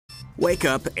Wake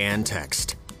up and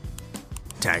text.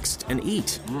 Text and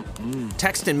eat.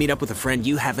 Text and meet up with a friend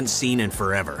you haven't seen in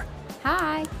forever.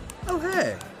 Hi. Oh,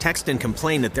 hey. Text and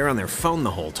complain that they're on their phone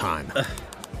the whole time.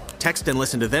 Text and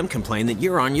listen to them complain that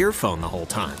you're on your phone the whole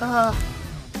time.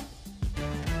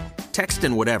 Text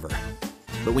and whatever.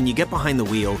 But when you get behind the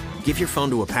wheel, give your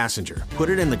phone to a passenger. Put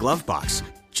it in the glove box.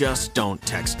 Just don't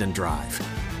text and drive.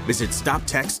 Visit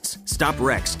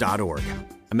StopTextsStopWrecks.org.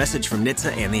 A message from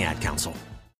NHTSA and the Ad Council.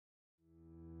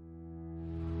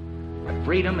 But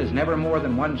freedom is never more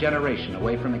than one generation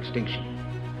away from extinction.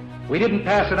 We didn't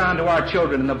pass it on to our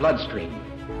children in the bloodstream.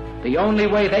 The only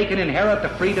way they can inherit the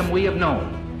freedom we have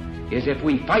known is if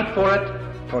we fight for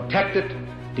it, protect it,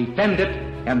 defend it,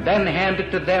 and then hand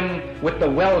it to them with the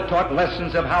well-taught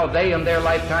lessons of how they in their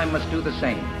lifetime must do the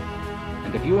same.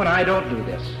 And if you and I don't do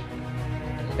this,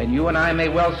 then you and I may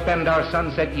well spend our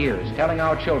sunset years telling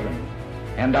our children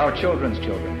and our children's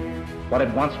children what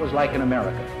it once was like in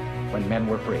America when men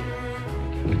were free.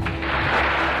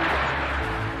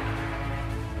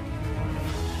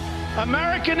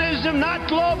 Americanism, not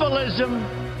globalism,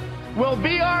 will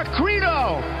be our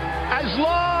credo as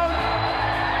long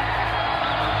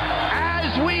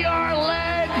as we are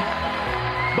led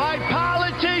by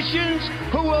politicians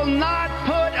who will not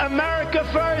put America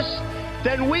first.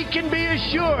 Then we can be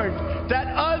assured that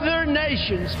other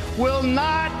nations will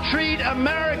not treat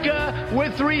America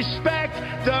with respect,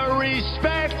 the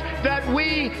respect that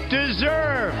we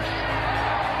deserve.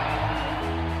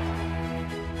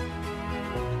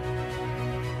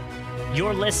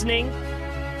 You're listening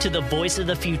to the voice of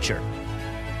the future,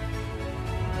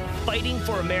 fighting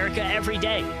for America every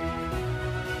day.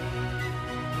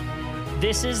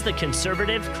 This is the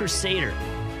Conservative Crusader.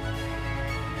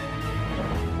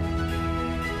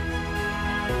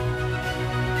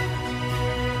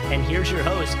 And here's your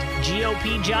host,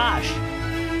 GOP Josh.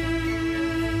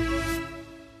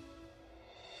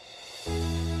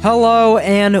 Hello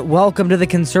and welcome to the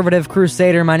Conservative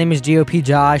Crusader. My name is GOP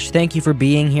Josh. Thank you for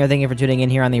being here. Thank you for tuning in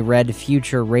here on the Red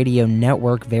Future Radio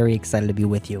Network. Very excited to be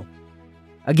with you.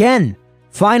 Again,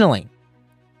 finally.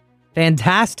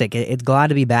 Fantastic. It's glad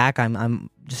to be back. I'm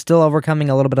still overcoming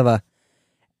a little bit of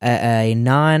a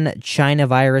non-China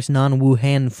virus,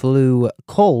 non-Wuhan flu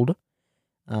cold.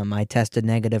 I tested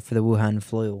negative for the Wuhan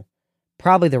flu.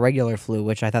 Probably the regular flu,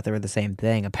 which I thought they were the same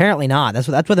thing. Apparently not. That's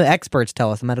what the experts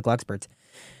tell us, the medical experts.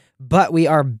 But we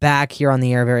are back here on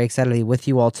the air. Very excited to be with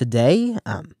you all today.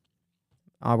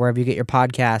 Wherever you get your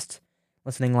podcasts,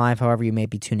 listening live, however you may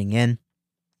be tuning in.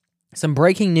 Some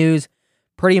breaking news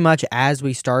pretty much as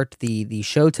we start the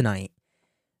show tonight.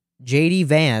 J.D.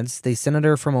 Vance, the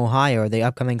senator from Ohio, or the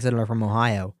upcoming senator from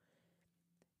Ohio,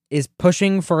 is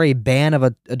pushing for a ban of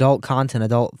adult content,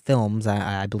 adult films.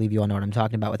 I believe you all know what I'm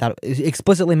talking about without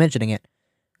explicitly mentioning it.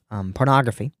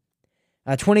 Pornography.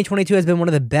 2022 has been one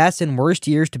of the best and worst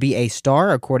years to be a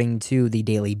star, according to the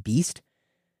Daily Beast.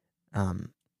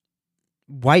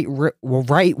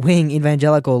 Right-wing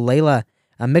evangelical Layla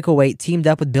Mickelwaite teamed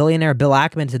up with billionaire Bill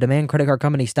Ackman to demand credit card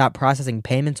companies stop processing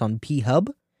payments on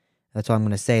P-Hub. That's all I'm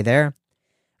going to say there.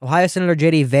 Ohio Senator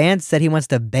J.D. Vance said he wants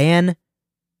to ban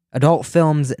adult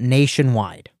films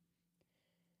nationwide.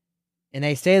 And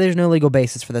they say there's no legal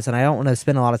basis for this, and I don't want to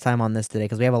spend a lot of time on this today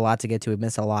because we have a lot to get to. We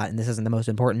miss a lot, and this isn't the most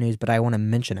important news, but I want to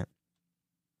mention it.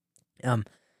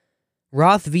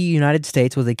 Roth v. United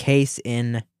States was a case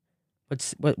in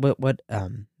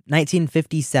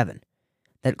 1957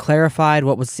 that clarified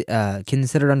what was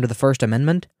considered under the First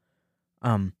Amendment.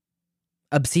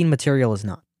 Obscene material is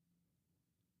not.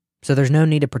 So there's no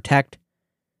need to protect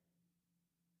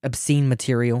obscene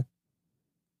material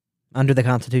under the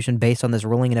Constitution based on this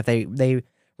ruling, and if they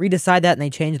redecide that and they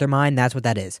change their mind, that's what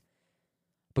that is.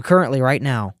 But currently, right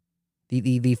now,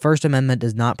 the First Amendment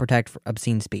does not protect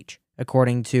obscene speech,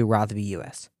 according to Roth v.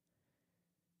 U.S.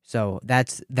 So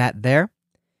that's that there.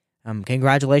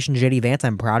 Congratulations, J.D. Vance.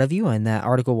 I'm proud of you, and that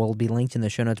article will be linked in the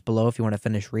show notes below if you want to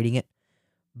finish reading it.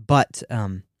 But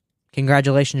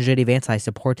congratulations, J.D. Vance. I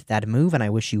support that move, and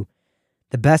I wish you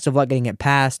the best of luck getting it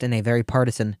passed in a very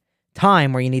partisan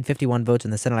time where you need 51 votes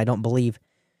in the Senate. I don't believe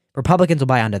Republicans will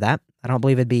buy onto that. I don't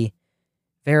believe it'd be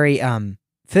very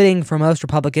fitting for most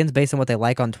Republicans based on what they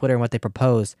like on Twitter and what they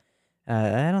propose.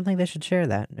 I don't think they should share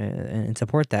that and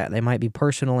support that. They might be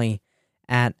personally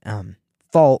at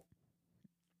fault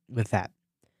with that.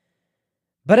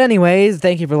 But anyways,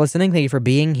 thank you for listening. Thank you for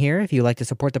being here. If you'd like to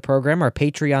support the program, our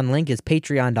Patreon link is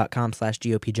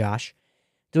patreon.com/GOPJosh.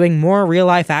 Doing more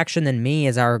real-life action than me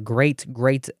is our great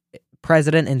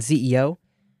president and CEO,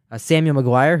 Samuel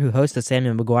McGuire, who hosts the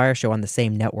Samuel McGuire Show on the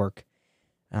same network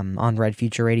on Red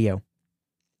Future Radio.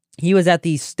 He was at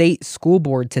the state school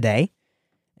board today,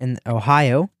 in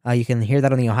Ohio. You can hear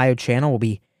that on the Ohio channel. We'll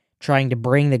be trying to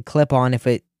bring the clip on. If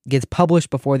it gets published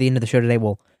before the end of the show today,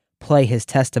 we'll play his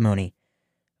testimony.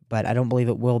 But I don't believe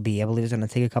it will be. I believe it's going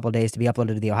to take a couple of days to be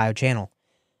uploaded to the Ohio channel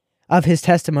of his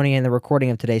testimony and the recording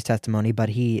of today's testimony. But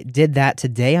he did that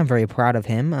today. I'm very proud of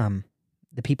him.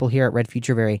 The people here at Red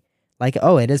Future very like,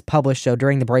 oh, it is published. So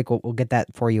during the break, we'll get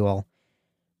that for you all.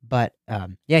 But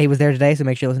yeah, he was there today. So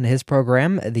make sure you listen to his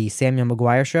program, The Samuel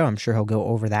McGuire Show. I'm sure he'll go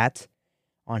over that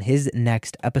on his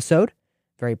next episode.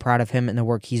 Very proud of him and the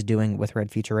work he's doing with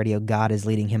Red Future Radio. God is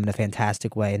leading him in a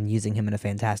fantastic way and using him in a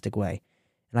fantastic way.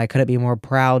 And I couldn't be more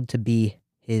proud to be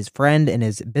his friend and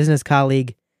his business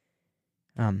colleague.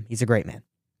 He's a great man.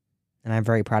 And I'm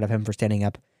very proud of him for standing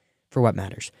up for what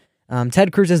matters.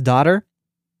 Ted Cruz's daughter,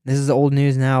 this is old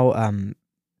news now,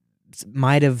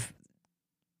 might have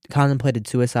contemplated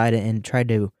suicide and tried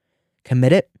to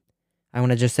commit it. I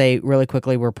want to just say really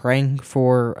quickly, we're praying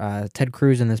for Ted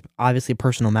Cruz in this obviously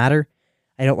personal matter.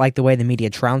 I don't like the way the media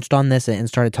trounced on this and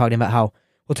started talking about how,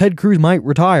 well, Ted Cruz might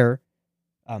retire.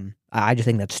 I just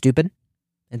think that's stupid.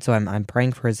 And so I'm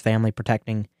praying for his family,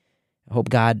 protecting. I hope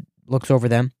God looks over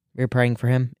them. We're praying for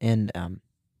him and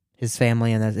his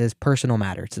family and his personal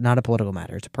matter. It's not a political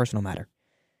matter. It's a personal matter.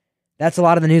 That's a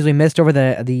lot of the news we missed over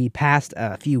the past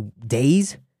few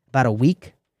days, about a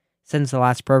week since the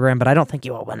last program. But I don't think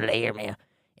you all wanted to hear me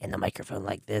in the microphone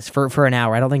like this for an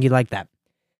hour. I don't think you'd like that.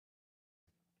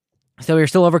 So we're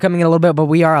still overcoming it a little bit, but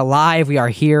we are alive. We are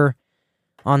here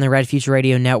on the Red Future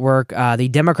Radio Network. The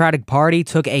Democratic Party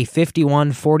took a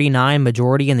 51-49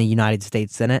 majority in the United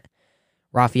States Senate.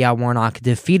 Raphael Warnock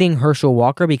defeating Herschel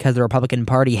Walker because the Republican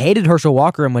Party hated Herschel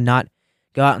Walker and would not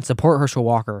go out and support Herschel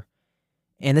Walker.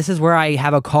 And this is where I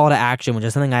have a call to action, which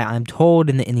is something I'm told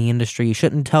in the industry. You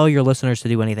shouldn't tell your listeners to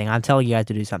do anything. I'm telling you guys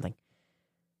to do something.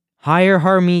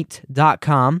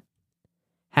 HireHarmeet.com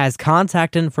has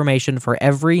contact information for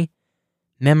every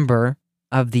member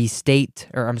of the state,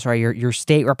 or I'm sorry, your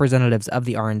state representatives of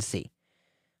the RNC.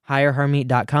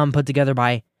 HireHarmeet.com, put together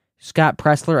by Scott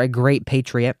Pressler, a great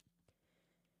patriot.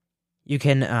 You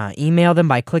can email them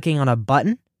by clicking on a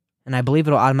button, and I believe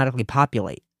it'll automatically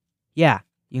populate. Yeah,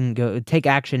 you can go take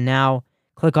action now.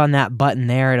 Click on that button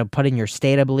there. It'll put in your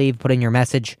state, I believe, put in your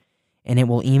message, and it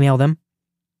will email them.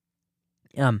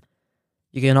 You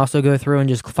can also go through and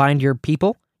just find your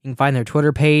people. You can find their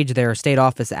Twitter page, their state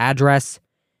office address,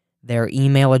 their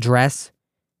email address.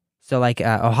 So like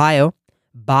Ohio,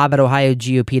 Bob at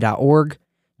OhioGOP.org,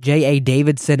 J.A.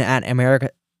 Davidson at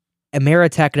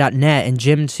Ameritech.net, and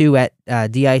Jim2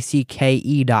 at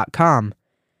DICKE.com.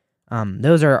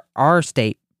 Those are our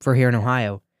state for here in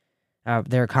Ohio.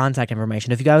 Their contact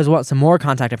information. If you guys want some more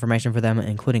contact information for them,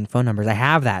 including phone numbers, I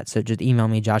have that. So just email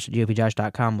me, Josh at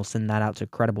GOPJosh.com. We'll send that out to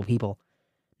credible people.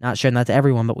 Not sharing that to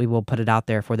everyone, but we will put it out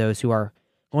there for those who are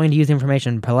going to use the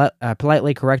information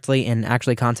politely, correctly, and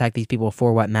actually contact these people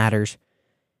for what matters,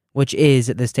 which is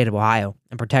the state of Ohio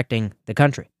and protecting the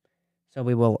country. So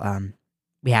we will,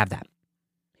 we have that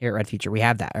here at Red Future. We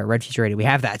have that, or Red Future Radio. We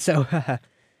have that. So,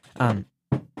 and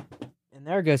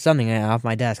there goes something off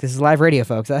my desk. This is live radio,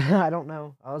 folks. I don't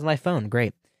know. Oh, it was my phone.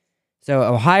 Great.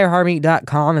 So,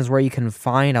 HireHarmeet.com is where you can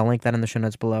find. I'll link that in the show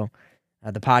notes below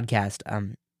the podcast.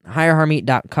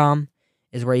 HireHarmeet.com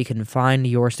is where you can find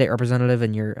your state representative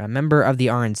and your member of the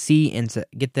RNC and to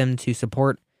get them to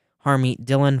support Harmeet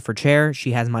Dillon for chair.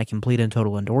 She has my complete and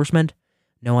total endorsement.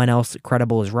 No one else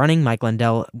credible is running. Mike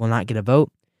Lindell will not get a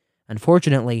vote.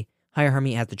 Unfortunately, Hire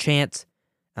Harmeet has the chance.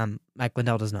 Mike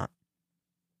Lindell does not.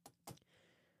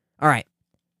 All right.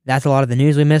 That's a lot of the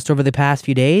news we missed over the past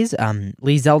few days.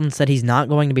 Lee Zeldin said he's not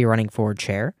going to be running for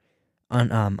chair.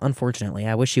 Unfortunately,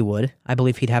 I wish he would. I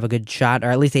believe he'd have a good shot, or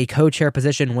at least a co-chair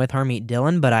position with Harmeet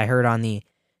Dillon, but I heard on the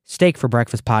Steak for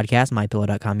Breakfast podcast,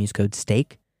 mypillow.com, use code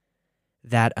STEAK,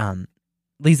 that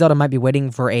Lee Zeldin might be waiting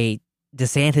for a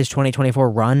DeSantis 2024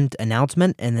 run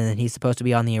announcement, and then he's supposed to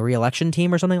be on the re-election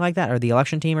team or something like that, or the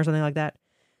election team or something like that.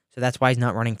 So that's why he's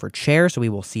not running for chair, so we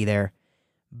will see there.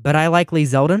 But I like Lee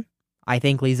Zeldin. I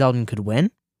think Lee Zeldin could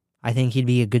win. I think he'd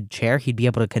be a good chair. He'd be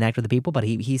able to connect with the people, but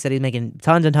he said he's making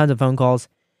tons and tons of phone calls.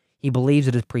 He believes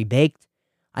it is pre-baked.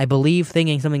 I believe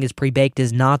thinking something is pre-baked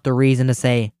is not the reason to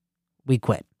say, we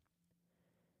quit.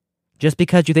 Just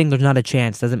because you think there's not a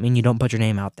chance doesn't mean you don't put your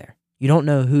name out there. You don't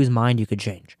know whose mind you could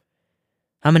change.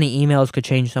 How many emails could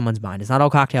change someone's mind? It's not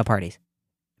all cocktail parties.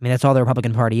 I mean, that's all the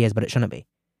Republican Party is, but it shouldn't be.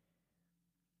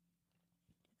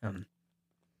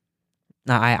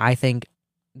 I think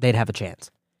they'd have a chance.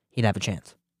 He'd have a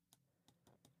chance.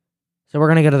 So we're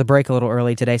going to go to the break a little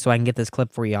early today so I can get this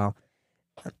clip for y'all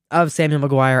of Samuel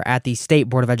McGuire at the State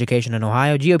Board of Education in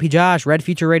Ohio. GOP Josh, Red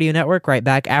Future Radio Network, right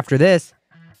back after this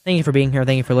Thank you for being here.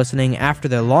 Thank you for listening after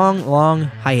the long, long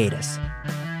hiatus.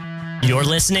 You're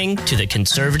listening to the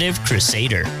Conservative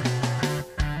Crusader.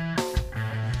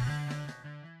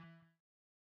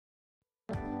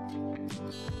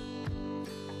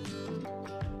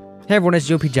 Hey everyone, it's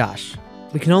GOP Josh.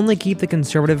 We can only keep the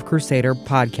Conservative Crusader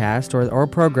podcast or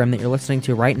program that you're listening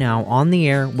to right now on the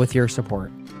air with your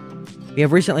support. We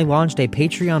have recently launched a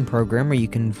Patreon program where you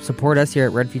can support us here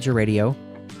at Red Future Radio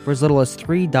for as little as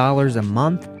 $3 a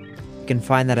month. You can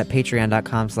find that at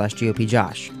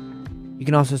patreon.com/GOPJosh. You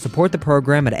can also support the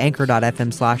program at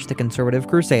anchor.fm/The Conservative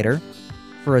Crusader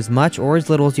for as much or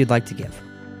as little as you'd like to give.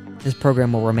 This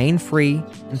program will remain free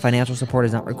and financial support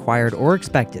is not required or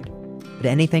expected, but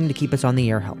anything to keep us on the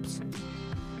air helps.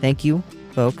 Thank you,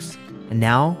 folks, and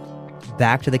now,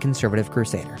 back to the Conservative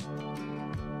Crusader.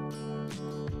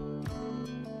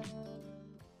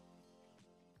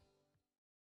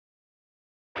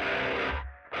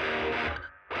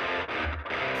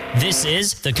 This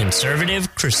is the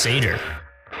Conservative Crusader.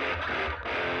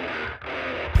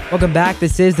 Welcome back.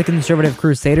 This is the Conservative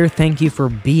Crusader. Thank you for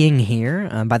being here.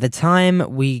 By the time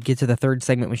we get to the third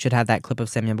segment, we should have that clip of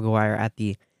Samuel McGuire at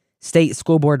the state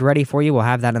school board ready for you. We'll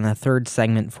have that in the third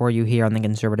segment for you here on the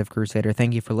Conservative Crusader.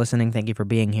 Thank you for listening. Thank you for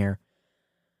being here.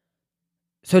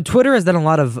 So Twitter has done a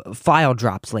lot of file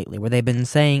drops lately where they've been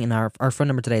saying, and our phone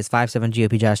number today is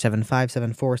 57GOP-7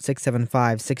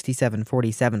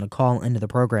 574-675-6747 to call into the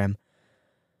program.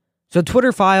 So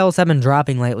Twitter files have been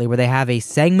dropping lately where they have a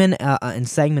segment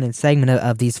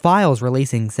of these files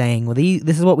releasing saying, well,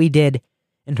 this is what we did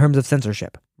in terms of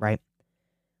censorship, right?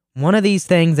 One of these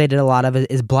things they did a lot of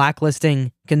is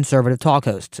blacklisting conservative talk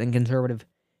hosts and conservative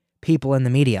people in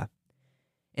the media.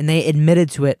 And they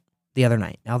admitted to it the other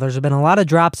night. Now, there's been a lot of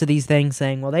drops of these things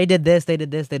saying, well, they did this, they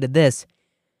did this, they did this.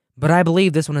 But I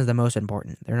believe this one is the most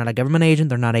important. They're not a government agent.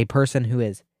 They're not a person who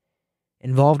is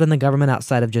involved in the government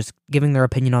outside of just giving their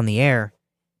opinion on the air.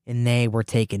 And they were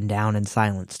taken down and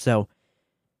silenced. So,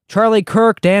 Charlie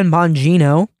Kirk, Dan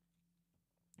Bongino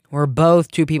were both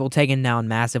two people taken down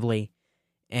massively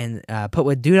and put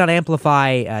with do not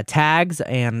amplify tags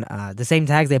and the same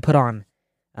tags they put on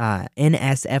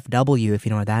NSFW, if you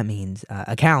know what that means,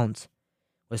 accounts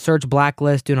with search,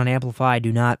 blacklist, do not amplify,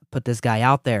 do not put this guy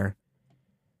out there.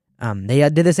 They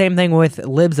did the same thing with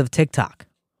Libs of TikTok,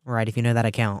 right? If you know that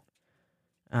account,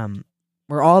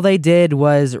 where all they did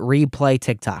was replay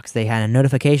TikToks. They had a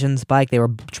notification spike. They were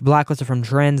blacklisted from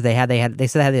trends. They said they had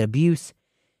the abuse.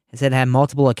 They said they had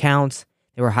multiple accounts.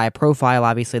 They were high profile.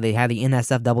 Obviously, they had the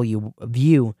NSFW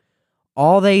view.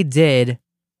 All they did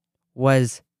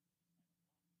was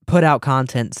put out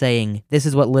content saying, this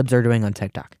is what libs are doing on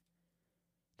TikTok.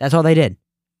 That's all they did.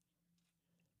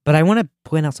 But I want to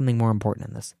point out something more important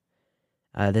in this.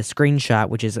 This screenshot,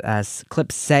 which is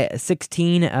clip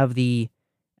 16 of the,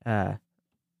 let's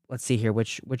see here,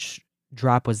 which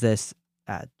drop was this?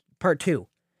 Part 2.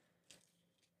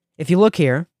 If you look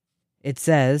here, it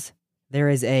says there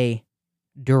is a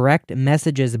direct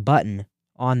messages button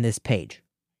on this page.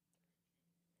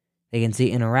 They can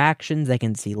see interactions, they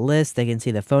can see lists, they can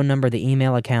see the phone number, the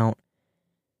email account.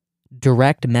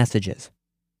 Direct messages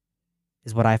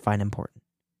is what I find important.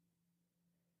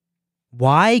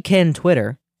 Why can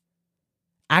Twitter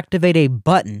activate a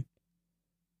button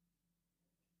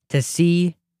to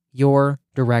see your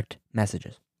direct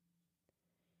messages?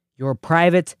 Your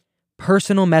private,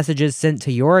 personal messages sent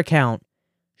to your account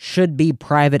should be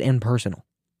private and personal.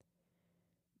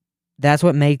 That's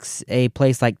what makes a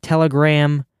place like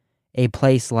Telegram, a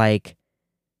place like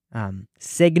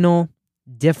Signal,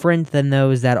 different than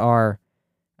those that are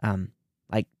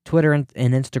like Twitter and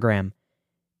Instagram,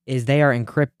 is they are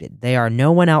encrypted. They are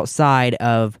no one outside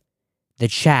of the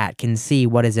chat can see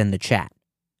what is in the chat.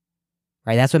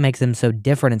 Right? That's what makes them so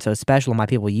different and so special, and why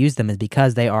people use them is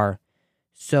because they are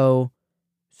so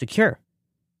secure.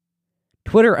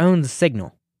 Twitter owns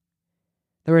Signal.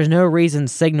 There is no reason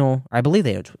Signal, I believe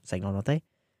they own Signal, don't they?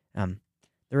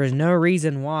 There is no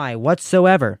reason why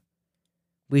whatsoever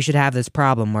we should have this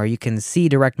problem where you can see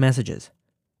direct messages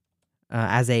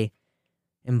as a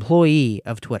employee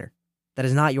of Twitter. That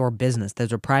is not your business.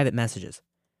 Those are private messages.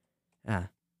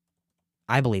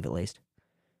 I believe, at least.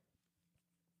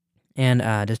 And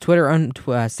does Twitter own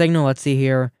Signal? Let's see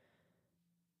here.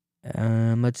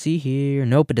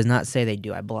 Nope, it does not say they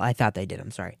do. I thought they did.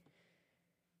 I'm sorry.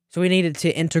 So we needed to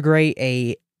integrate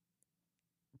a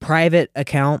private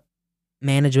account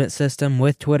management system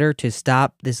with Twitter to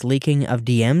stop this leaking of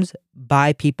DMs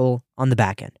by people on the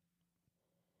back end.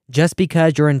 Just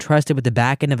because you're entrusted with the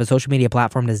back end of a social media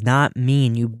platform does not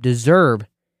mean you deserve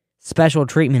special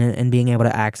treatment in being able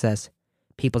to access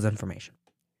people's information.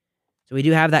 So we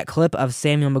do have that clip of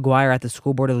Samuel McGuire at the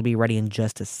school board. It'll be ready in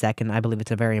just a second. I believe it's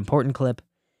a very important clip,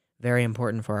 very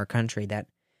important for our country that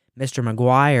Mr.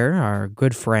 McGuire, our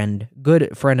good friend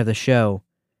of the show,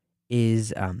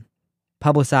 is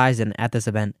publicized and at this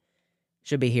event.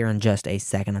 Should be here in just a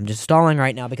second. I'm just stalling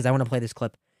right now because I want to play this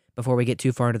clip before we get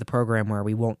too far into the program where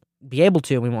we won't be able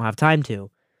to and we won't have time to.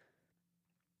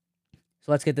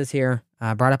 So let's get this here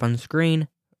brought up on screen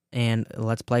and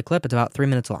let's play a clip. It's about 3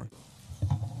 minutes long.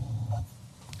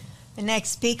 The next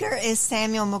speaker is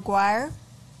Samuel McGuire.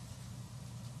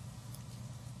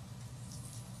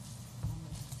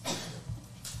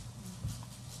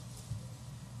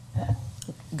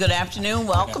 Good afternoon.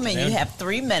 Welcome, and you have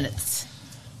 3 minutes.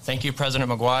 Thank you,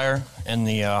 President McGuire and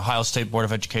the Ohio State Board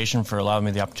of Education for allowing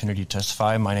me the opportunity to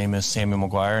testify. My name is Samuel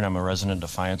McGuire, and I'm a resident of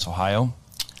Defiance, Ohio.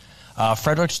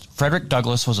 Frederick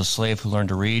Douglass was a slave who learned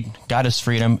to read, got his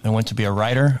freedom, and went to be a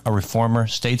writer, a reformer,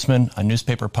 statesman, a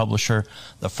newspaper publisher,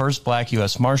 the first black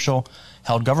U.S. Marshal,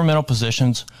 held governmental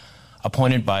positions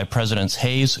appointed by Presidents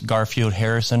Hayes, Garfield,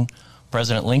 Harrison.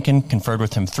 President Lincoln conferred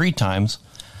with him 3 times.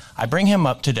 I bring him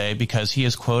up today because he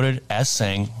is quoted as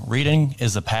saying, "Reading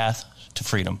is the path to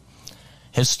freedom."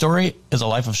 His story is a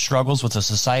life of struggles with a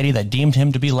society that deemed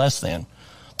him to be less than.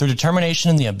 Through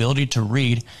determination and the ability to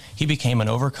read, he became an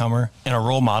overcomer and a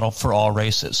role model for all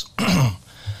races.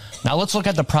 Now let's look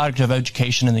at the product of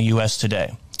education in the U.S.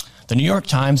 today. The New York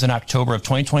Times in October of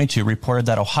 2022 reported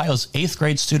that Ohio's 8th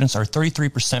grade students are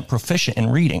 33% proficient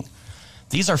in reading.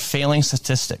 These are failing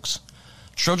statistics.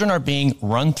 Children are being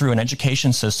run through an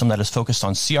education system that is focused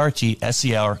on CRT,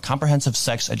 SEL, or comprehensive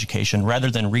sex education rather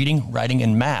than reading, writing,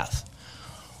 and math.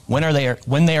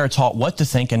 When they are taught what to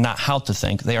think and not how to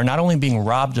think, they are not only being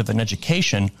robbed of an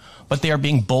education, but they are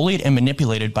being bullied and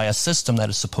manipulated by a system that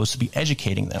is supposed to be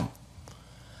educating them.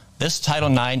 This Title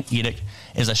IX edict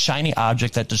is a shiny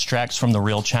object that distracts from the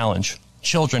real challenge.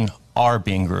 Children are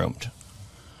being groomed.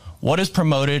 What is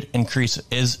promoted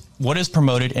increases.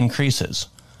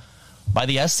 By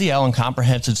the SEL and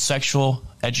comprehensive sexual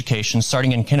education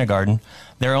starting in kindergarten,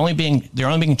 they're only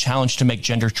being challenged to make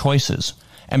gender choices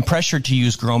and pressured to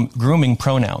use grooming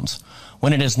pronouns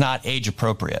when it is not age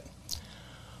appropriate.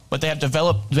 But they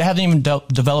haven't even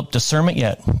developed discernment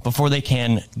yet before they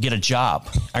can get a job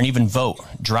or even vote,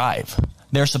 drive.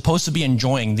 They're supposed to be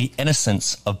enjoying the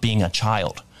innocence of being a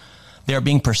child. They are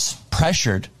being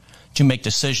pressured to make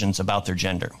decisions about their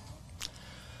gender.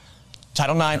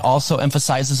 Title IX also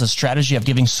emphasizes a strategy of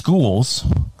giving schools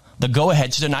the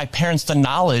go-ahead to deny parents the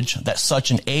knowledge that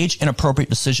such an age-inappropriate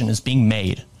decision is being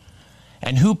made.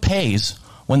 And who pays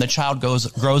when the child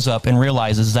grows up and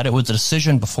realizes that it was a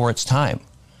decision before its time?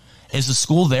 Is the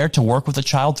school there to work with the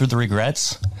child through the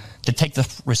regrets, to take the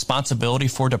responsibility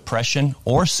for depression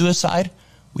or suicide?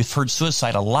 We've heard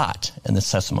suicide a lot in this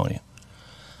testimony.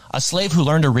 A slave who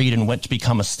learned to read and went to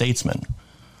become a statesman.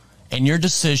 In your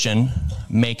decision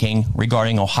making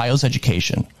regarding Ohio's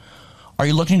education, are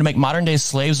you looking to make modern day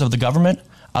slaves of the government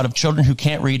out of children who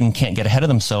can't read and can't get ahead of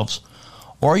themselves?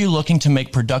 Or are you looking to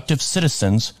make productive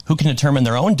citizens who can determine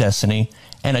their own destiny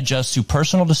and adjust to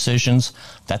personal decisions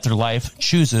that their life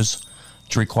chooses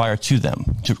to requires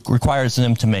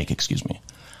them to make,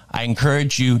 I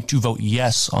encourage you to vote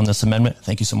yes on this amendment.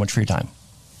 Thank you so much for your time.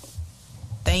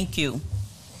 Thank you.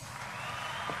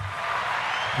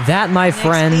 That, my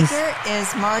friends,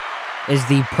 Speaker is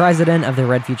the president of the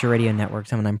Red Future Radio Network,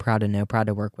 someone I'm proud to know, proud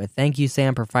to work with. Thank you,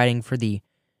 Sam, for fighting for the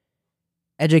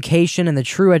education and the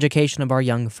true education of our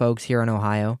young folks here in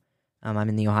Ohio. I'm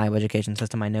in the Ohio education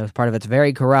system. I know part of it's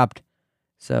very corrupt.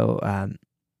 So,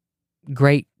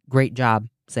 great job,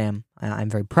 Sam. I'm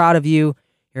very proud of you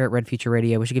here at Red Future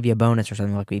Radio. We should give you a bonus or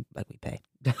something like we pay.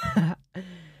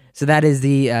 So that is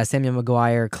the Samuel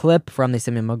McGuire clip from the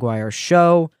Samuel McGuire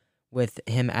show with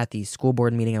him at the school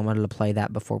board meeting. I wanted to play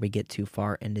that before we get too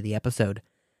far into the episode.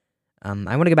 I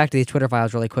want to get back to these Twitter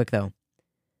files really quick, though.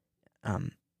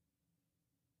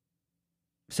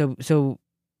 So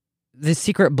the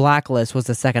secret blacklist was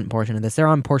the second portion of this. They're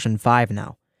on portion 5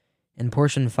 now. And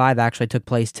portion 5 actually took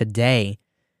place today,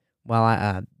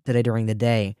 today during the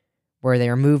day, where they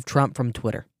removed Trump from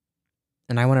Twitter.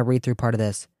 And I want to read through part of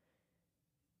this.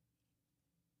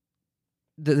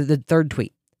 The third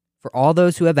tweet. For all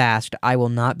those who have asked, I will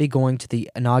not be going to the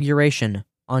inauguration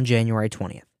on January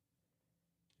 20th.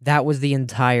 That was the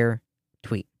entire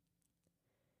tweet.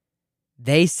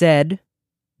 They said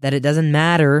that it doesn't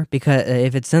matter because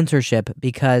if it's censorship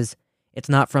because it's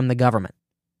not from the government.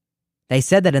 They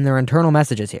said that in their internal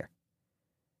messages here.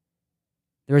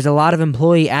 There is a lot of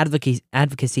employee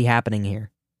advocacy happening here,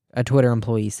 a Twitter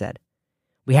employee said.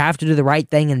 We have to do the right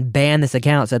thing and ban this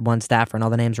account, said one staffer, and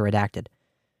all the names are redacted.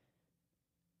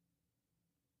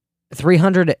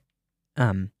 300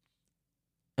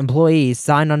 employees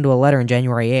signed onto a letter on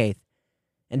January 8th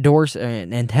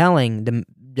and telling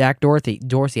Jack Dorsey,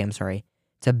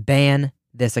 to ban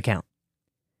this account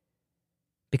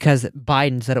because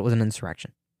Biden said it was an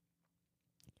insurrection.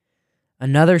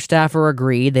 Another staffer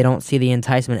agreed they don't see the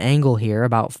enticement angle here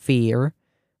about fear,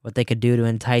 what they could do to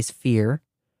entice fear,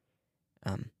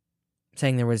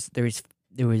 saying there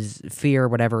was fear or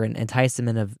whatever, and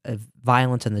enticement of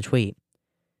violence in the tweet.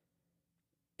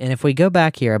 And if we go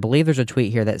back here, I believe there's a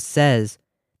tweet here that says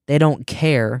they don't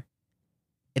care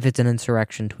if it's an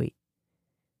insurrection tweet.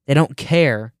 They don't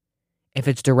care if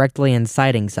it's directly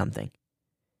inciting something.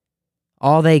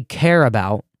 All they care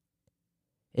about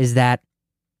is that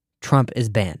Trump is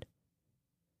banned.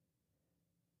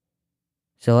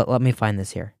 So let me find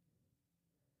this here.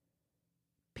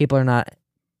 People are not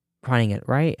finding it,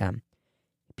 right?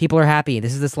 People are happy.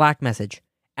 This is the Slack message.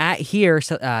 At here,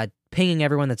 pinging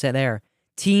everyone that's there.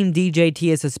 Team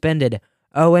DJT is suspended.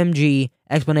 OMG!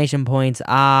 Explanation points.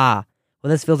 Well,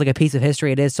 this feels like a piece of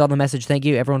history. It is. Saw the message. Thank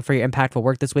you, everyone, for your impactful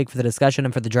work this week, for the discussion,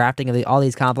 and for the drafting of all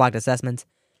these conflict assessments.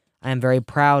 I am very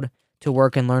proud to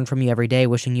work and learn from you every day.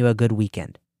 Wishing you a good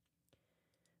weekend.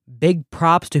 Big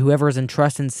props to whoever is in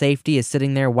trust and safety is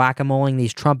sitting there whack-a-moling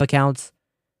these Trump accounts.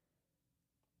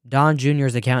 Don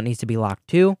Jr.'s account needs to be locked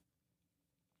too.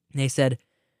 They said,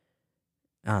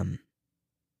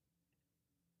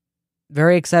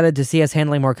 very excited to see us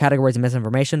handling more categories of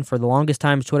misinformation. For the longest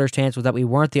time, Twitter's stance was that we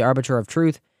weren't the arbiter of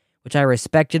truth, which I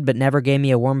respected but never gave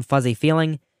me a warm, fuzzy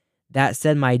feeling. That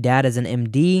said, my dad is an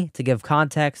MD, to give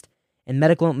context, and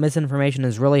medical misinformation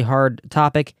is a really hard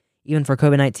topic. Even for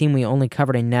COVID-19, we only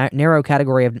covered a narrow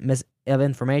category of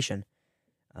information.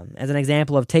 As an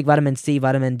example of take vitamin C,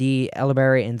 vitamin D,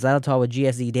 elderberry, and xylitol with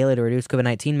GSD daily to reduce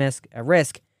COVID-19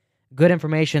 risk. Good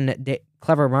information,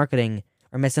 clever marketing,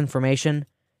 or misinformation.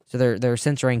 So they're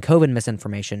censoring COVID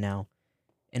misinformation now.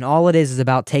 And all it is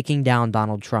about taking down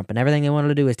Donald Trump. And everything they wanted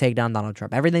to do is take down Donald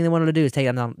Trump. Everything they wanted to do is take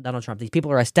down Donald Trump. These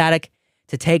people are ecstatic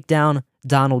to take down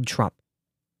Donald Trump.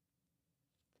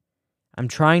 I'm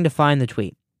trying to find the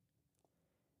tweet.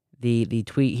 The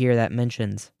tweet here that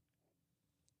mentions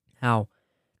how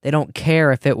they don't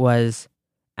care if it was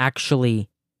actually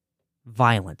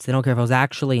violence. They don't care if it was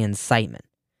actually incitement.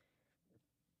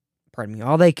 Pardon me.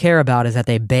 All they care about is that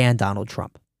they ban Donald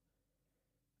Trump.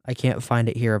 I can't find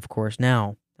it here, of course,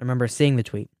 now. I remember seeing the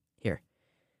tweet. Here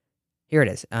it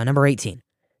is. Number 18.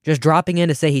 Just dropping in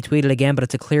to say he tweeted again, but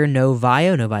it's a clear no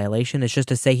violation. It's just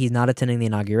to say he's not attending the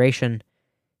inauguration.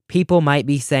 People might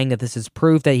be saying that this is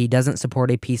proof that he doesn't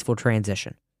support a peaceful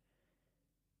transition.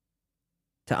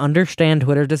 To understand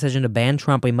Twitter's decision to ban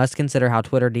Trump, we must consider how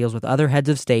Twitter deals with other heads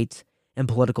of states and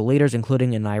political leaders,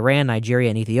 including in Iran, Nigeria,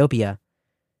 and Ethiopia.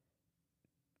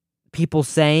 People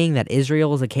saying that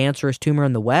Israel is a cancerous tumor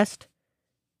in the West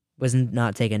was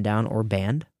not taken down or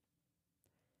banned.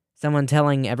 Someone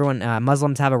telling everyone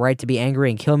Muslims have a right to be angry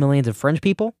and kill millions of French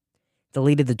people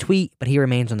deleted the tweet, but he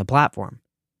remains on the platform.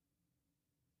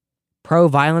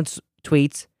 Pro-violence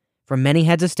tweets from many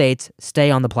heads of states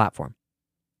stay on the platform.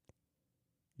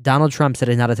 Donald Trump said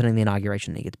he's not attending the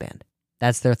inauguration and he gets banned.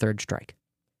 That's their third strike.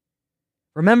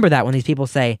 Remember that when these people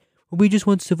say, well, we just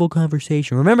want civil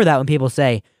conversation. Remember that when people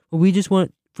say, well, we just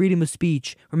want freedom of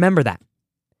speech. Remember that.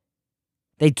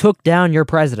 They took down your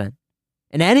president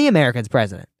and any American's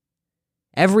president.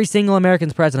 Every single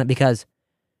American's president because,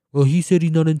 well, he said he's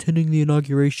not attending the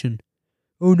inauguration.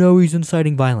 Oh no, he's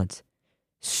inciting violence.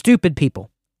 Stupid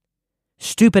people.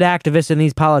 Stupid activists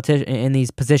in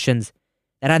these positions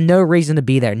that have no reason to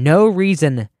be there. No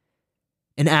reason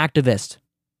an activist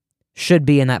should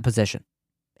be in that position.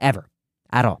 Ever.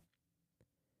 At all.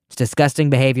 It's disgusting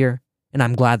behavior, and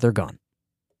I'm glad they're gone.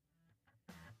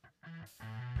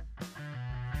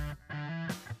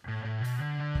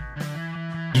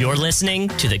 You're listening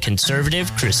to the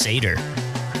Conservative Crusader.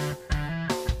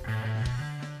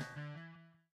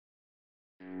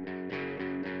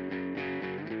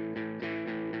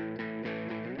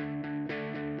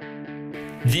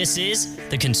 This is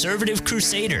the Conservative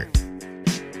Crusader.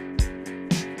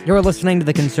 You're listening to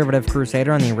the Conservative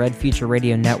Crusader on the Red Future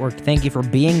Radio Network. Thank you for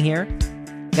being here.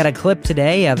 Got a clip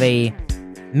today of a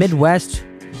Midwest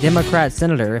Democrat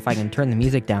senator, if I can turn the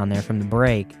music down there from the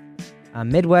break. A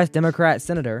Midwest Democrat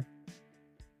senator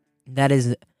that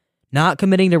is not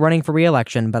committing to running for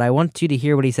re-election, but I want you to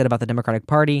hear what he said about the Democratic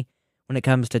Party when it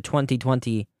comes to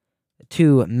 2022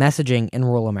 messaging in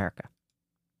rural America.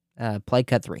 Play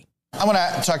cut 3. I want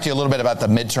to talk to you a little bit about the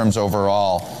midterms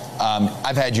overall.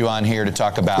 I've had you on here to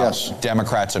talk about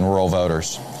Democrats and rural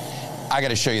voters. I got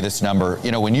to show you this number.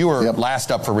 You know, when you were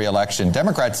last up for re-election,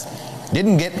 Democrats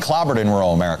didn't get clobbered in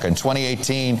rural America. In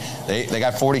 2018, they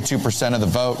got 42% of the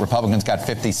vote. Republicans got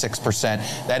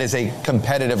 56%. That is a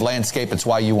competitive landscape. It's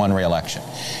why you won re-election.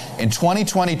 In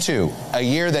 2022, a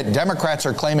year that Democrats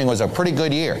are claiming was a pretty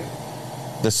good year,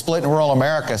 the split in rural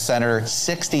America, Senator,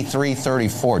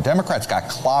 63-34. Democrats got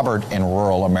clobbered in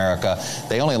rural America.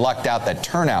 They only lucked out that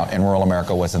turnout in rural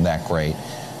America wasn't that great.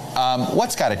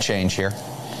 What's got to change here?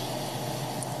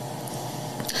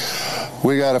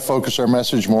 We got to focus our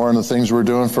message more on the things we're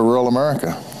doing for rural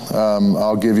America.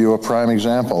 I'll give you a prime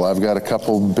example. I've got a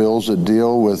couple bills that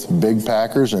deal with big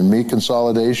packers and meat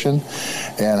consolidation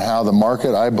and how the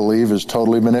market, I believe, is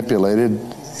totally manipulated.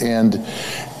 And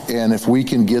if we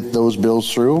can get those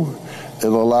bills through,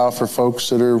 it'll allow for folks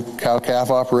that are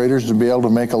cow-calf operators to be able to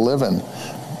make a living.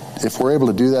 If we're able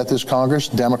to do that this Congress,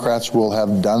 Democrats will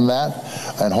have done that,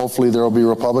 and hopefully there will be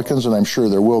Republicans, and I'm sure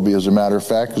there will be, as a matter of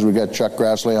fact, because we've got Chuck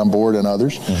Grassley on board and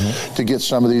others, to get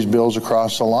some of these bills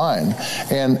across the line.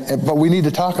 But we need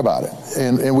to talk about it,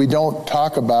 and we don't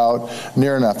talk about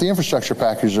near enough. The infrastructure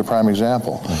package is a prime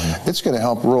example. It's going to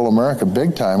help rural America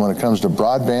big time when it comes to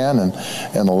broadband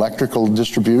and electrical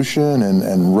distribution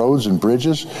and roads and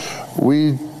bridges.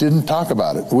 We didn't talk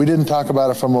about it. We didn't talk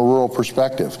about it from a rural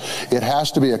perspective. It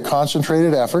has to be a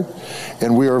concentrated effort,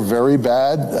 and we are very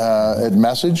bad at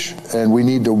message, and we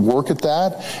need to work at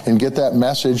that and get that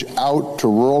message out to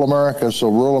rural America so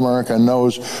rural America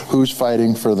knows who's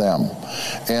fighting for them.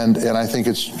 And I think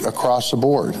it's across the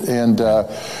board. And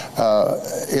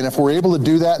if we're able to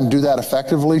do that and do that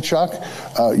effectively, Chuck,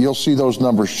 you'll see those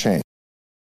numbers change.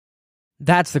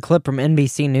 That's the clip from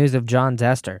NBC News of Jon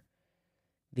Tester,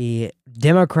 the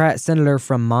Democrat senator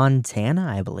from Montana,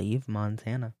 I believe.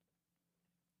 Montana.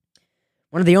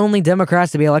 One of the only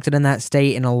Democrats to be elected in that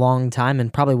state in a long time,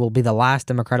 and probably will be the last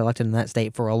Democrat elected in that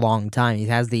state for a long time. He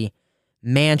has the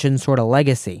Manchin sort of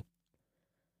legacy.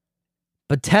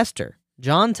 But Tester,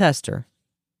 Jon Tester,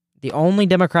 the only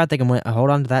Democrat that can hold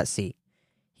on to that seat.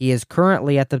 He is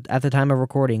currently, at the time of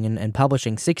recording and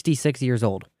publishing, 66 years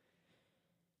old.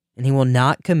 And he will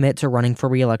not commit to running for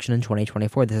re-election in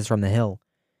 2024. This is from The Hill.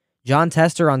 Jon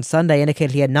Tester on Sunday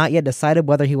indicated he had not yet decided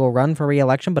whether he will run for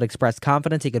re-election, but expressed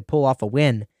confidence he could pull off a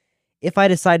win. If I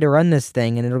decide to run this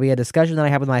thing, and it'll be a discussion that I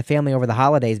have with my family over the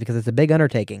holidays because it's a big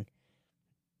undertaking.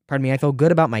 Pardon me, I feel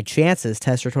good about my chances,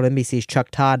 Tester told NBC's Chuck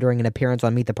Todd during an appearance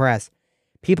on Meet the Press.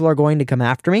 People are going to come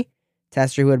after me.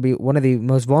 Tester, who would be one of the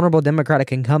most vulnerable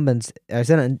Democratic incumbents,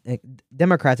 Senate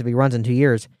Democrats if he runs in 2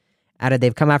 years, added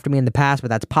they've come after me in the past, but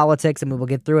that's politics, and we will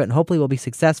get through it, and hopefully we'll be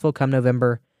successful come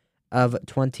November of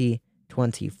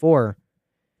 2024.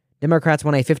 Democrats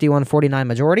won a 51-49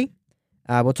 majority.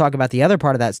 We'll talk about the other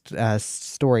part of that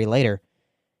story later.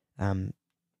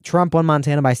 Trump won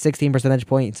Montana by 16 percentage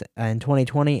points in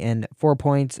 2020 and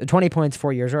 20 points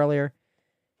 4 years earlier.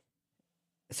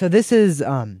 So this is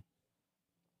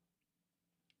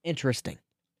interesting.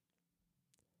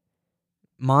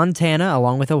 Montana,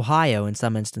 along with Ohio in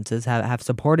some instances, have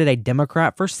supported a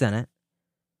Democrat for Senate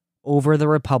over the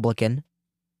Republican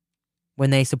when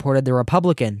they supported the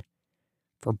Republican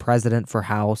for president, for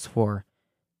House, for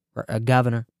a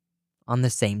governor on the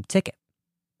same ticket.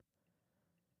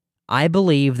 I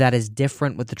believe that is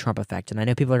different with the Trump effect. And I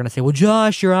know people are going to say, well,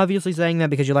 Josh, you're obviously saying that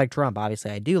because you like Trump.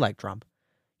 Obviously, I do like Trump.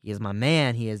 He is my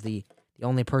man. He is the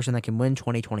only person that can win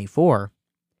 2024.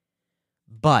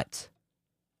 But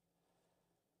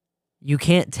you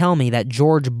can't tell me that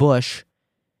George Bush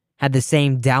had the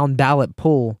same down-ballot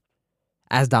pull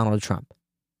as Donald Trump.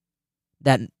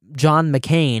 That John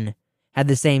McCain had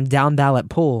the same down-ballot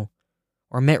pull,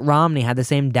 or Mitt Romney had the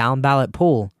same down-ballot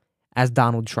pull as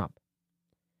Donald Trump.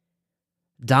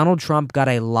 Donald Trump got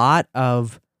a lot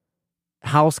of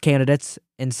House candidates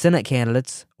and Senate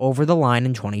candidates over the line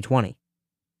in 2020.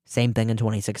 Same thing in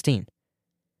 2016.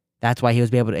 That's why he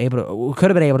was could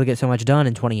have been able to get so much done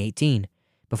in 2018,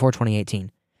 before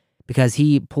 2018, because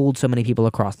he pulled so many people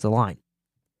across the line.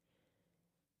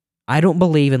 I don't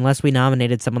believe, unless we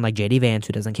nominated someone like J.D. Vance,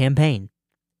 who doesn't campaign,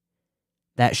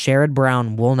 that Sherrod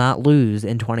Brown will not lose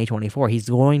in 2024. He's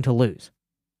going to lose.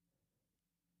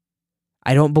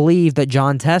 I don't believe that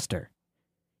Jon Tester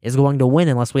is going to win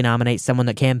unless we nominate someone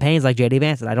that campaigns like J.D.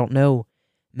 Vance. And I don't know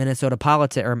Minnesota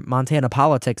politics or Montana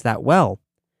politics that well,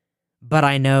 but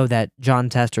I know that Jon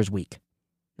Tester's weak,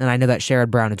 and I know that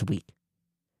Sherrod Brown is weak.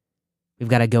 We've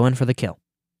got to go in for the kill,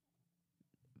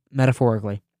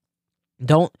 metaphorically.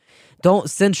 Don't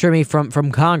censure me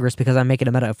from Congress because I'm making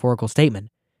a metaphorical statement.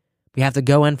 We have to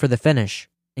go in for the finish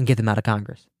and get them out of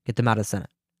Congress, get them out of the Senate.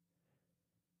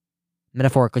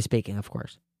 Metaphorically speaking, of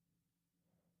course.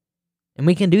 And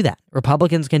we can do that.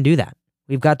 Republicans can do that.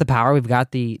 We've got the power. We've got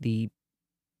the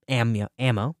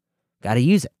ammo Got to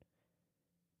use it.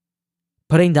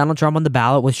 Putting Donald Trump on the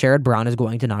ballot with Sherrod Brown is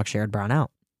going to knock Sherrod Brown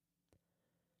out.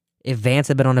 If Vance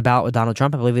had been on the ballot with Donald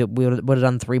Trump, I believe we would have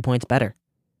done 3 points better.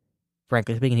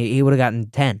 Frankly speaking, he would have gotten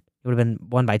 10. He would have been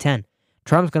won by 10.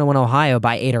 Trump's going to win Ohio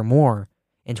by 8 or more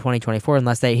in 2024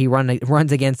 unless he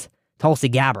runs against Tulsi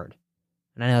Gabbard.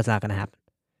 And I know it's not going to happen.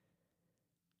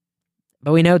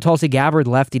 But we know Tulsi Gabbard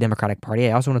left the Democratic Party.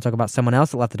 I also want to talk about someone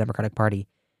else that left the Democratic Party.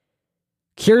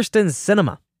 Kyrsten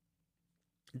Sinema,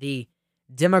 the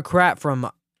Democrat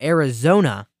from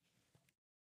Arizona,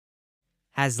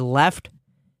 has left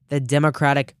the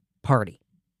Democratic Party.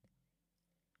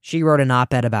 She wrote an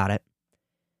op-ed about it.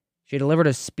 She delivered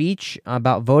a speech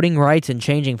about voting rights and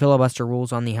changing filibuster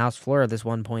rules on the House floor at this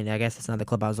one point. I guess that's not the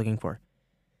clip I was looking for.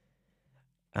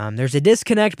 There's a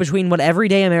disconnect between what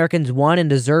everyday Americans want and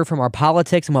deserve from our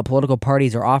politics and what political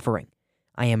parties are offering.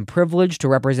 I am privileged to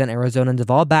represent Arizonans of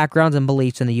all backgrounds and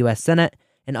beliefs in the U.S. Senate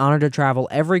and honored to travel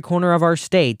every corner of our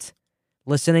state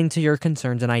listening to your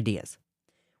concerns and ideas.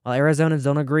 While Arizonans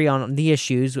don't all agree on the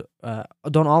issues,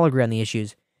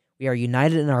 we are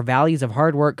united in our values of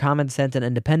hard work, common sense, and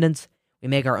independence. We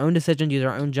make our own decisions, use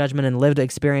our own judgment, and lived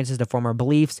experiences to form our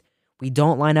beliefs. We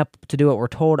don't line up to do what we're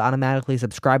told, automatically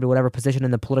subscribe to whatever position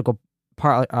in the political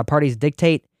parties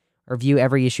dictate, or view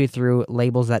every issue through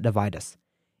labels that divide us.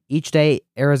 Each day,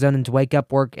 Arizonans wake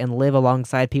up, work, and live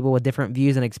alongside people with different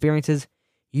views and experiences,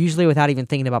 usually without even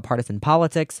thinking about partisan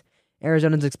politics.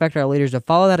 Arizonans expect our leaders to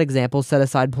follow that example, set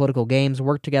aside political games,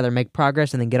 work together, make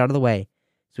progress, and then get out of the way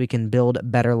so we can build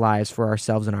better lives for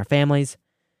ourselves and our families.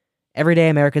 Everyday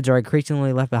Americans are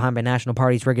increasingly left behind by national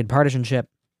parties' rigged partisanship.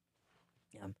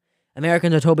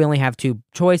 Americans are told we only have two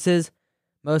choices.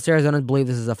 Most Arizonans believe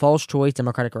this is a false choice,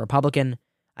 Democratic or Republican.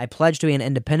 I pledged to be an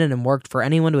independent and worked for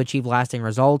anyone to achieve lasting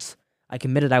results. I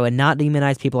committed I would not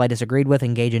demonize people I disagreed with,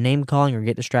 engage in name-calling, or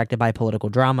get distracted by political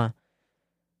drama.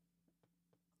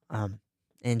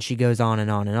 And she goes on and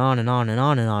on and on and on and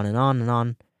on and on and on and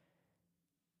on.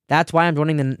 That's why I'm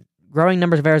joining the growing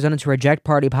numbers of Arizonans who reject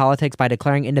party politics by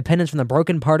declaring independence from the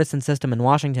broken partisan system in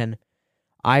Washington.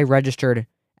 I registered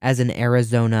as an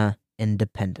Arizona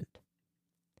independent.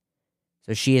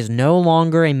 So she is no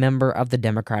longer a member of the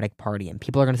Democratic Party. And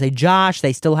people are going to say, Josh,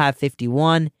 they still have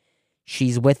 51.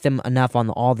 She's with them enough on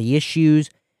all the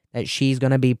issues that she's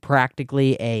going to be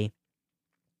practically a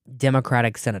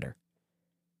Democratic senator.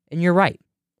 And you're right.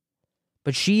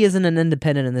 But she isn't an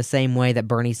independent in the same way that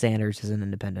Bernie Sanders is an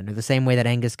independent, or the same way that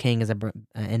Angus King is an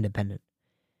independent.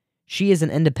 She is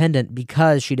an independent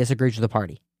because she disagrees with the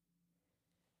party.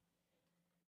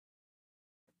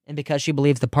 And because she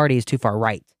believes the party is too far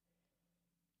right.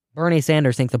 Bernie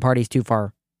Sanders thinks the party's too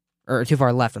far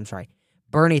left,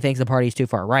 Bernie thinks the party's too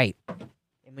far right.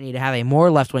 And we need to have a more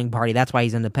left-wing party. That's why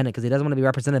he's independent, because he doesn't want to be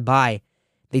represented by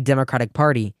the Democratic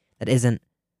Party that isn't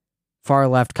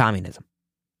far-left communism.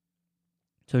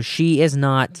 So she is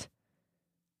not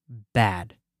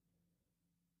bad.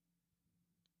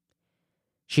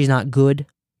 She's not good.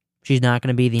 She's not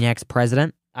going to be the next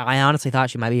president. I honestly thought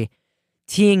she might be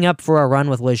teeing up for a run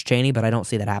with Liz Cheney, but I don't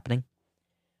see that happening.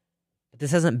 But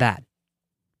this isn't bad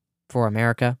for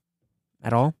America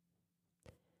at all.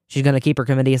 She's going to keep her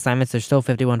committee assignments. They're still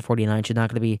 51-49. She's not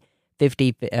going to be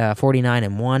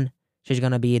 49-1. She's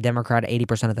going to be a Democrat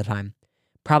 80% of the time.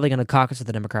 Probably going to caucus with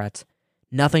the Democrats.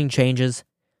 Nothing changes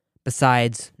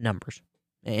besides numbers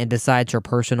and besides her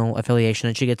personal affiliation,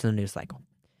 and she gets in the news cycle.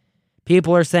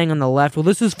 People are saying on the left, well,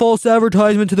 this is false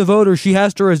advertisement to the voters. She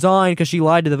has to resign because she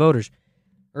lied to the voters.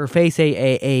 Or face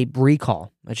a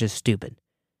recall, which is stupid.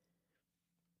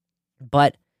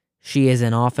 But she is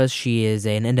in office. She is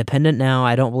an independent now.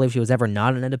 I don't believe she was ever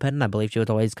not an independent. I believe she was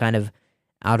always kind of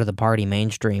out of the party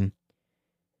mainstream.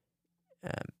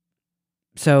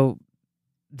 So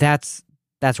that's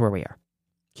where we are.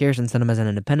 Kyrsten Sinema is an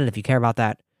independent. If you care about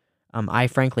that, I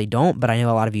frankly don't, but I know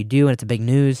a lot of you do, and it's a big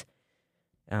news.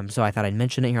 So I thought I'd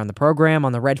mention it here on the program,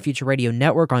 on the Red Future Radio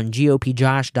Network, on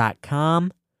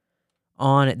GOPJosh.com,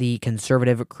 on the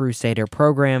Conservative Crusader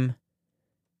program.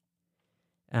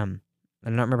 I don't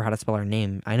remember how to spell her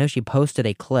name. I know she posted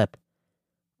a clip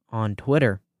on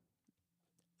Twitter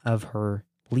of her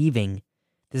leaving.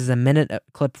 This is a minute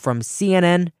clip from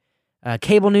CNN,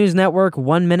 cable news network,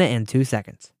 1 minute and 2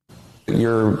 seconds.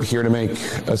 You're here to make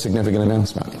a significant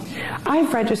announcement.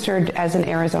 I've registered as an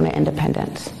Arizona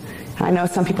independent. I know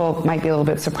some people might be a little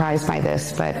bit surprised by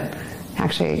this, but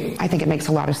actually I think it makes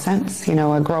a lot of sense. You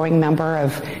know, a growing number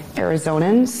of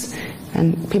Arizonans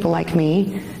and people like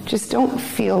me just don't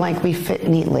feel like we fit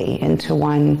neatly into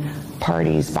one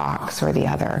party's box or the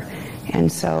other.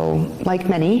 And so, like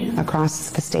many across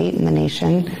the state and the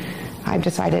nation, I've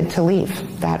decided to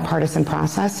leave that partisan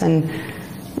process and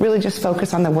really just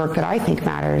focus on the work that I think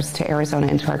matters to Arizona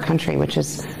and to our country, which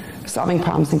is solving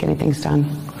problems and getting things done.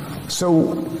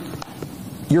 So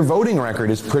your voting record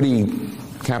is pretty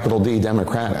capital D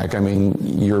Democratic. I mean,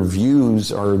 your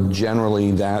views are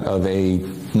generally that of a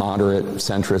moderate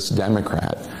centrist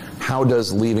Democrat. How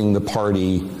does leaving the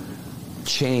party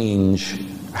change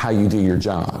how you do your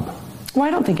job? Well,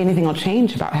 I don't think anything will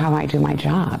change about how I do my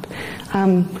job.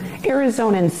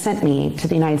 Arizonans sent me to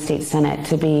the United States Senate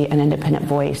to be an independent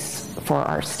voice for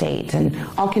our state, and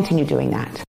I'll continue doing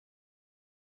that.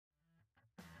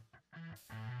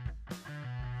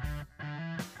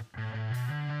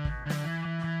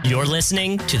 You're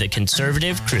listening to the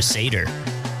Conservative Crusader.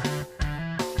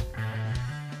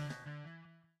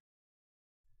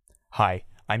 Hi,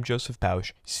 I'm Joseph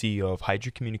Pausch, CEO of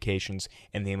Hydra Communications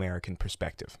and The American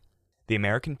Perspective. The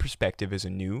American Perspective is a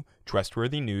new,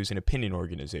 trustworthy news and opinion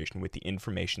organization with the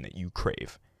information that you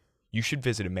crave. You should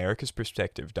visit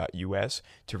americasperspective.us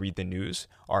to read the news,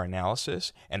 our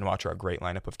analysis, and watch our great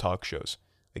lineup of talk shows.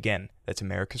 Again, that's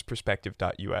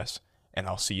americasperspective.us, and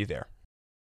I'll see you there.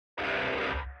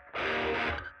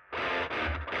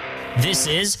 This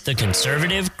is the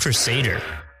Conservative Crusader.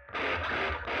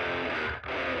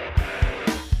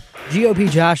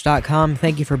 GOPJosh.com,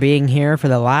 thank you for being here for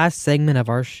the last segment of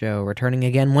our show. Returning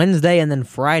again Wednesday and then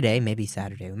Friday, maybe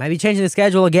Saturday. We might be changing the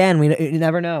schedule again. You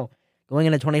never know. Going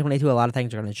into 2022, a lot of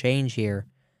things are going to change here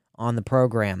on the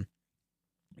program.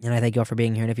 And I thank you all for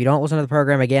being here. And if you don't listen to the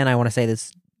program again, I want to say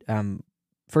this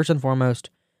first and foremost.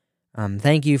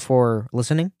 Thank you for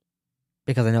listening,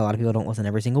 because I know a lot of people don't listen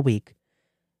every single week,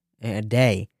 a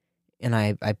day. And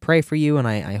I pray for you, and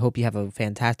I hope you have a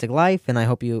fantastic life, and I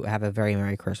hope you have a very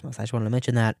Merry Christmas. I just wanted to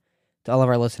mention that to all of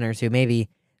our listeners who maybe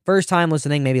first time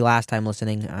listening, maybe last time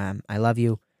listening. I love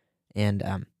you, and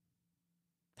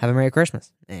have a Merry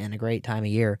Christmas and a great time of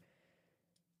year.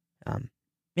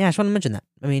 Yeah, I just want to mention that.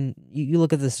 I mean, you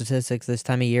look at the statistics, this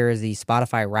time of year is the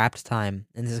Spotify Wrapped time,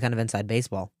 and this is kind of inside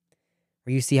baseball,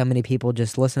 where you see how many people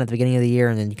just listen at the beginning of the year,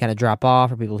 and then you kind of drop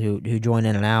off, or people who join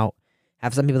in and out.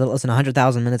 Have some people that listen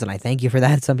 100,000 minutes, and I thank you for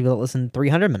that. Some people that listen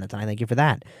 300 minutes, and I thank you for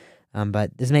that.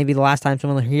 But this may be the last time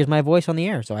someone hears my voice on the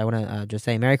air, so I want to just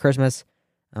say Merry Christmas.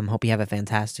 Hope you have a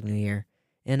fantastic New Year.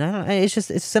 And it's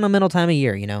a sentimental time of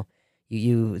year, you know.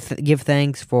 You give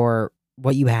thanks for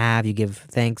what you have. You give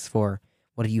thanks for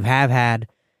what you have had,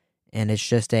 and it's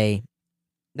just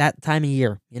that time of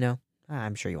year, you know.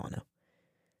 I'm sure you all know.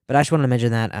 But I just wanted to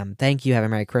mention that. Thank you. Have a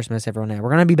Merry Christmas, everyone. We're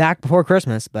going to be back before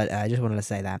Christmas, but I just wanted to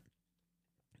say that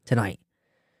tonight.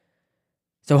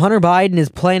 So Hunter Biden is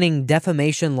planning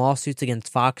defamation lawsuits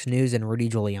against Fox News and Rudy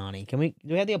Giuliani. Do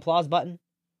we have the applause button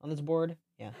on this board?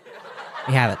 Yeah.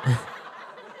 We have it.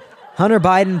 Hunter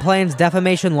Biden plans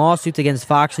defamation lawsuits against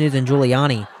Fox News and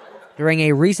Giuliani. During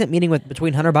a recent meeting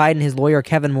between Hunter Biden, his lawyer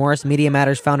Kevin Morris, Media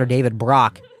Matters founder David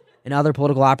Brock, and other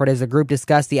political operatives, the group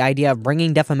discussed the idea of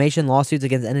bringing defamation lawsuits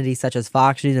against entities such as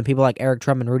Fox News and people like Eric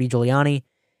Trump and Rudy Giuliani.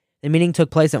 The meeting took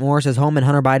place at Morris's home, and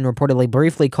Hunter Biden reportedly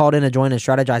briefly called in to join and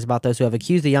strategize about those who have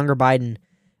accused the younger Biden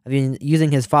of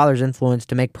using his father's influence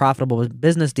to make profitable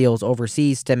business deals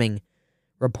overseas, stemming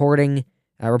reported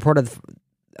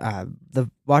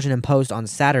the Washington Post on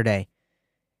Saturday.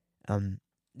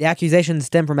 The accusations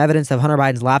stem from evidence of Hunter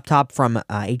Biden's laptop from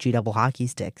HE double hockey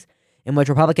sticks, in which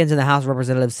Republicans in the House of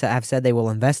Representatives have said they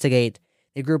will investigate.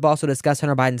 The group also discussed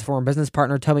Hunter Biden's former business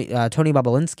partner, Tony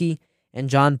Bobulinski, and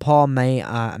John Paul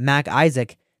Mac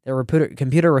Isaac, their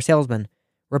computer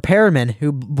repairman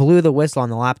who blew the whistle on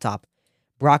the laptop.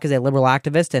 Brock is a liberal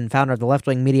activist and founder of the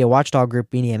left-wing media watchdog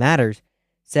group Media Matters,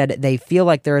 said they feel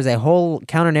like there is a whole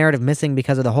counter-narrative missing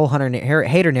because of the whole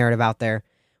Hunter-hater narrative out there.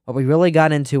 What we really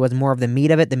got into was more of the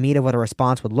meat of it, the meat of what a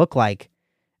response would look like.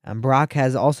 Brock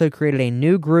has also created a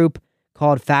new group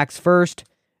called Facts First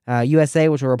USA,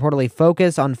 which will reportedly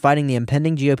focus on fighting the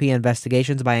impending GOP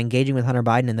investigations by engaging with Hunter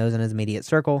Biden and those in his immediate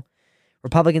circle.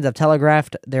 Republicans have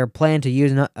telegraphed their plan to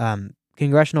use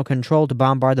congressional control to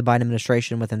bombard the Biden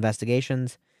administration with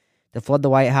investigations, to flood the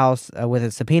White House with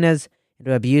its subpoenas, and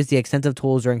to abuse the extensive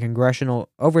tools during congressional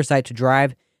oversight to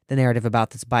drive the narrative about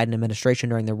this Biden administration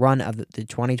during the run of the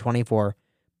 2024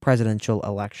 presidential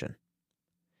election.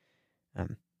 So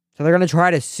they're going to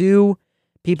try to sue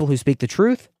people who speak the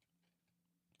truth.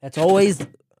 That's always...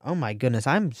 Oh my goodness,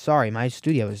 I'm sorry, my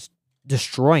studio is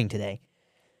destroying today.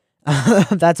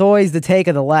 That's always the take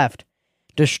of the left.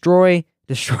 Destroy.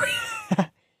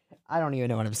 I don't even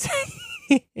know what I'm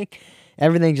saying.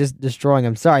 Everything just destroying.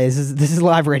 I'm sorry, this is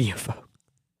live radio, folks.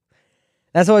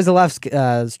 That's always the left's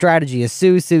strategy, is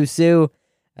sue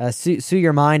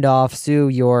your mind off, sue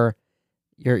your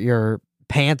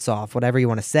pants off, whatever you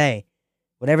want to say.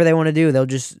 Whatever they want to do, they'll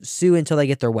just sue until they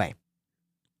get their way.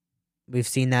 We've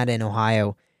seen that in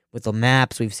Ohio with the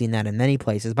maps. We've seen that in many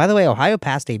places. By the way, Ohio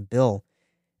passed a bill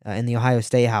in the Ohio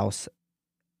State House.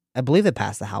 I believe it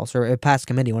passed the House, or it passed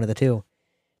committee, one of the two.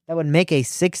 That would make a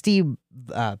 60%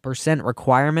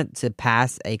 requirement to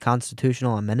pass a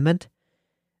constitutional amendment.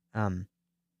 I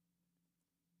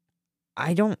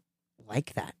don't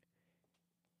like that.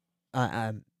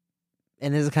 And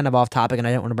this is kind of off topic, and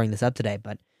I don't want to bring this up today,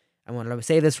 but I wanted to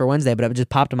save this for Wednesday, but it just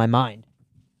popped in my mind.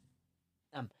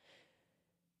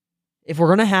 If we're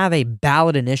going to have a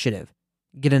ballot initiative,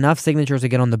 get enough signatures to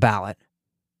get on the ballot,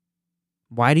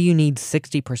 why do you need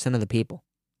 60% of the people?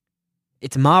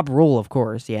 It's mob rule, of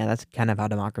course. Yeah, that's kind of how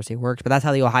democracy works, but that's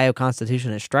how the Ohio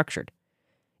Constitution is structured.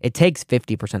 It takes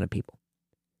 50% of people.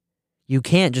 You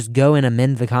can't just go and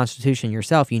amend the Constitution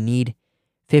yourself. You need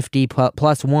 50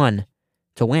 plus 1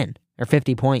 to win, or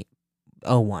 50.01.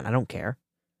 I don't care.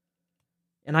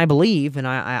 And I believe, and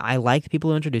I like the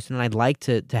people who introduced it, and I'd like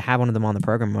to have one of them on the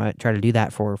program. I might try to do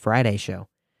that for Friday's show.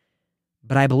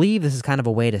 But I believe this is kind of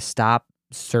a way to stop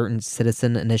certain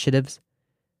citizen initiatives.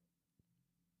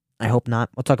 I hope not.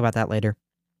 We'll talk about that later.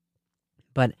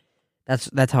 But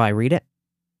that's how I read it.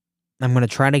 I'm going to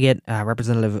try to get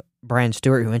Representative Brian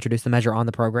Stewart, who introduced the measure, on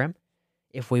the program.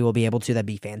 If we will be able to, that'd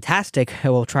be fantastic.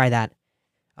 We'll try that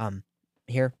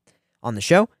here on the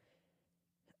show.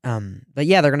 But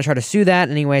yeah, they're going to try to sue that.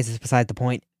 Anyways, it's beside the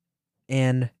point.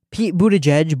 And Pete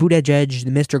Buttigieg,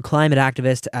 the Mr. Climate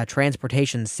activist,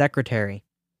 transportation secretary,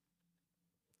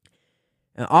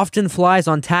 often flies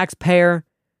on taxpayer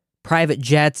private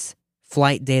jets,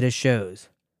 flight data shows.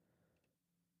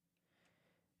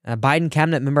 A Biden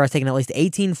cabinet member has taken at least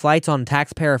 18 flights on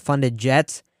taxpayer-funded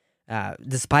jets,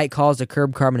 despite calls to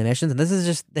curb carbon emissions. And this is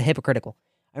just the hypocritical.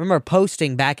 I remember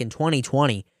posting back in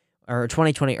 2020, or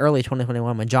 2020, early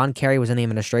 2021, when John Kerry was in the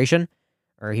administration,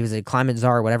 or he was a climate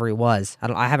czar, or whatever he was.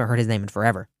 I haven't heard his name in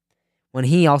forever. When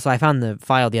he also, I found the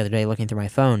file the other day looking through my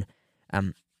phone,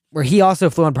 where he also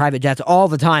flew on private jets all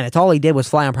the time. That's all he did was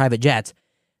fly on private jets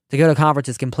to go to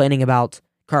conferences complaining about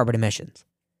carbon emissions.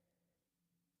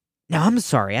 Now, I'm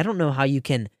sorry. I don't know how you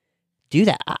can do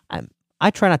that.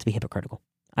 I try not to be hypocritical.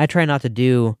 I try not to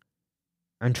do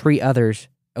and treat others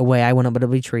a way I wouldn't want to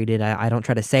be treated. I don't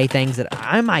try to say things that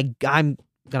I'm going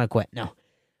to quit. No.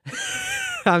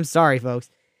 I'm sorry, folks.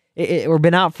 We've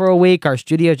been out for a week. Our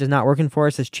studio's just not working for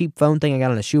us. This cheap phone thing I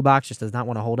got in a shoebox just does not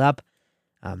want to hold up.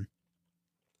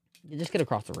 Just get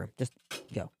across the room. Just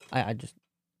go.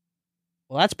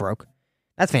 Well, that's broke.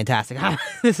 That's fantastic.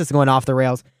 This is going off the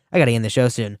rails. I got to end the show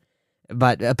soon.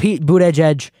 But Pete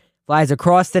Buttigieg flies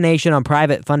across the nation on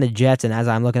private funded jets, and as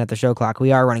I'm looking at the show clock,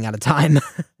 we are running out of time.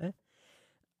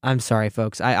 I'm sorry,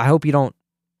 folks. I hope you don't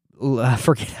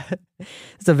forget.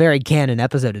 It's a very canon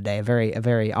episode today, a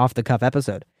very off the cuff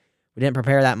episode. We didn't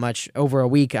prepare that much over a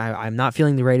week. I'm not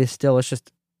feeling the greatest still.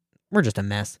 We're just a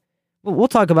mess. We'll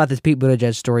talk about this Pete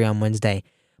Buttigieg story on Wednesday.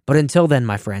 But until then,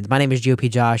 my friends, my name is GOP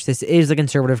Josh. This is the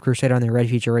Conservative Crusader on the Red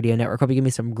Future Radio Network. Hope you give me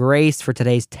some grace for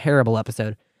today's terrible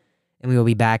episode. And we will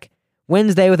be back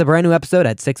Wednesday with a brand new episode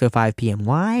at 6:05 p.m.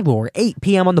 live or 8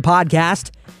 p.m. on the podcast.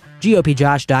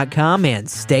 GOPJosh.com, and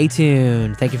stay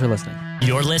tuned. Thank you for listening.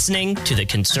 You're listening to the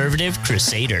Conservative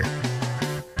Crusader.